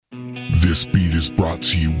This beat is brought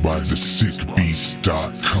to you by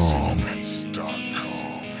thesickbeats.com.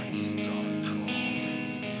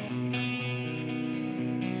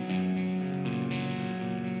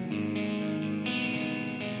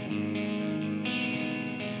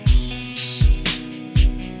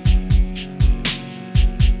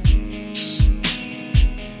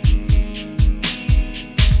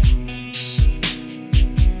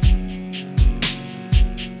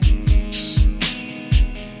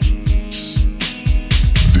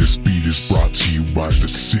 This beat is brought to you by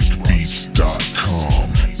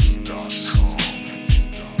thesickbeats.com.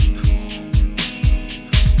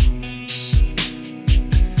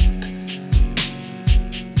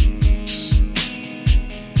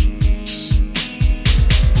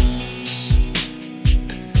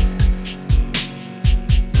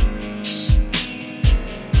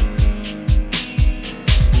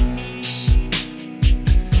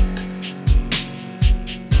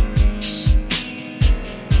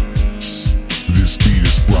 This beat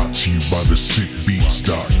is brought to you by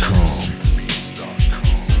thesickbeats.com.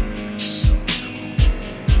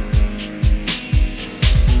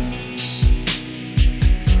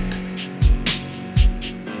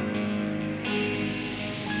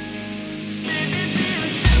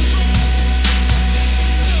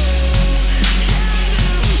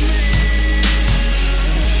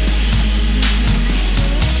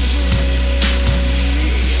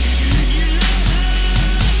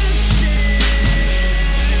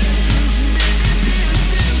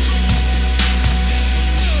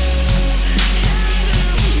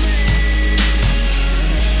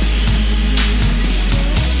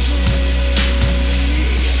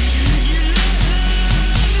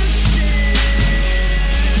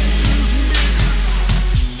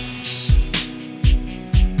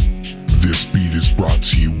 This beat is brought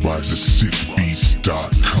to you by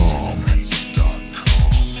thesickbeats.com.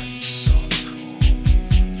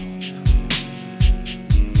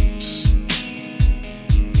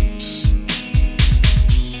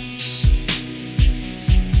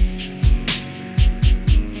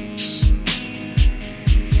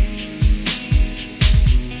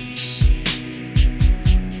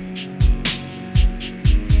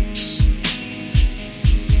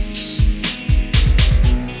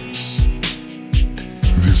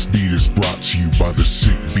 This beat is brought to you by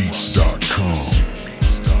thesickbeats.com.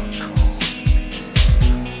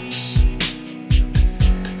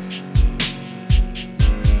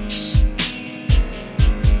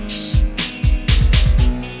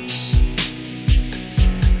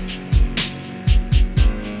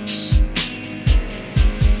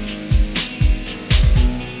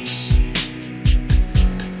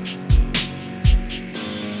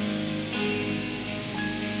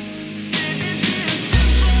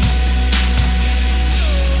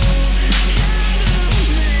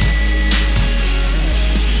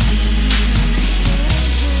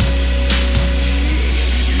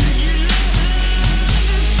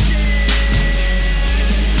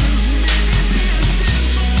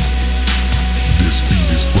 This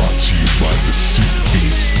beat is brought to you by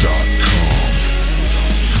thesickbeats.com.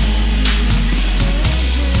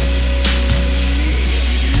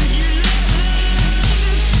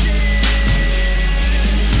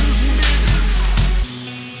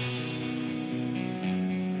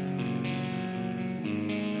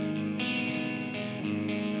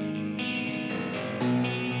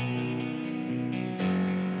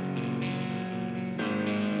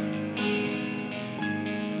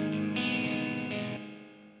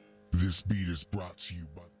 This beat is brought to you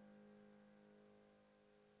by